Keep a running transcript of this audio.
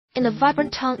In a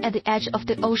vibrant town at the edge of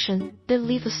the ocean, there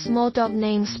lived a small dog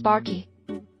named Sparky.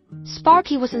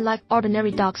 Sparky wasn't like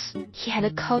ordinary dogs. He had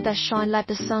a coat that shone like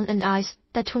the sun and eyes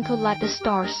that twinkled like the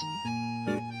stars.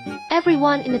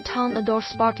 Everyone in the town adored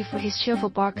Sparky for his cheerful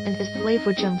bark and his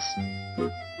playful jumps.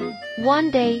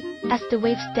 One day, as the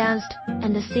waves danced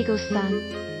and the seagulls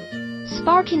sang,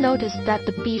 Sparky noticed that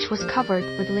the beach was covered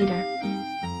with litter.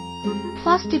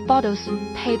 Plastic bottles,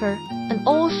 paper, and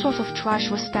all sorts of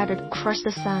trash were scattered across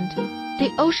the sand.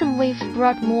 The ocean waves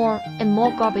brought more and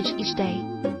more garbage each day,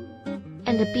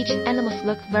 and the beach animals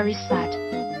looked very sad.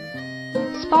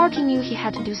 Sparky knew he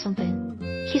had to do something.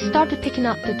 He started picking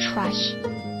up the trash.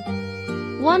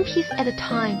 One piece at a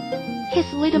time, his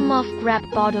little mouth grabbed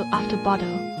bottle after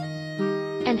bottle,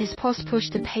 and his paws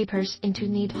pushed the papers into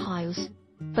neat piles.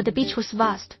 But the beach was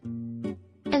vast,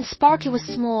 and Sparky was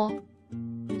small.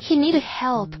 He needed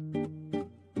help.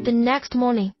 The next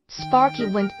morning,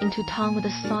 Sparky went into town with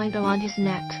a sign around his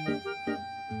neck.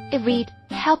 It read,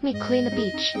 "Help me clean the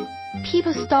beach."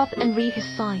 People stopped and read his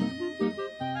sign.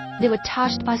 They were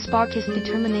touched by Sparky's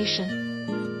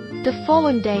determination. The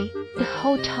following day, the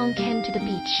whole town came to the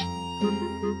beach.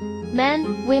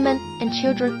 Men, women, and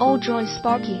children all joined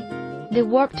Sparky. They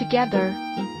worked together,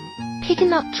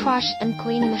 picking up trash and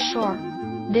cleaning the shore.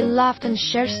 They laughed and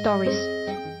shared stories,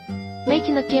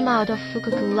 making a game out of who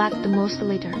could collect the most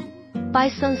litter. By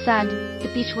sunset,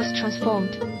 the beach was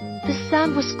transformed. The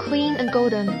sand was clean and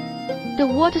golden. The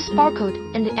water sparkled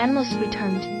and the animals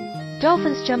returned.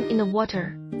 Dolphins jumped in the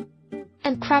water,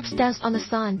 and crabs danced on the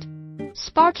sand.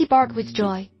 Sparky barked with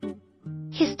joy,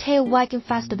 his tail wagging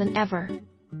faster than ever.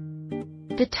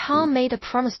 The town made a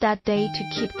promise that day to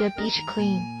keep their beach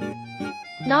clean,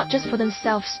 not just for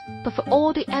themselves, but for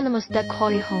all the animals that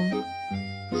called it home.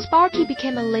 Sparky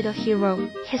became a little hero,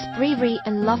 his bravery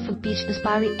and love for the beach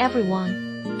inspiring everyone.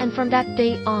 And from that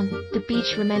day on, the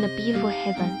beach remained a beautiful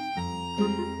heaven.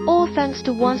 All thanks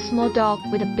to one small dog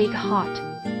with a big heart.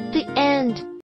 The end.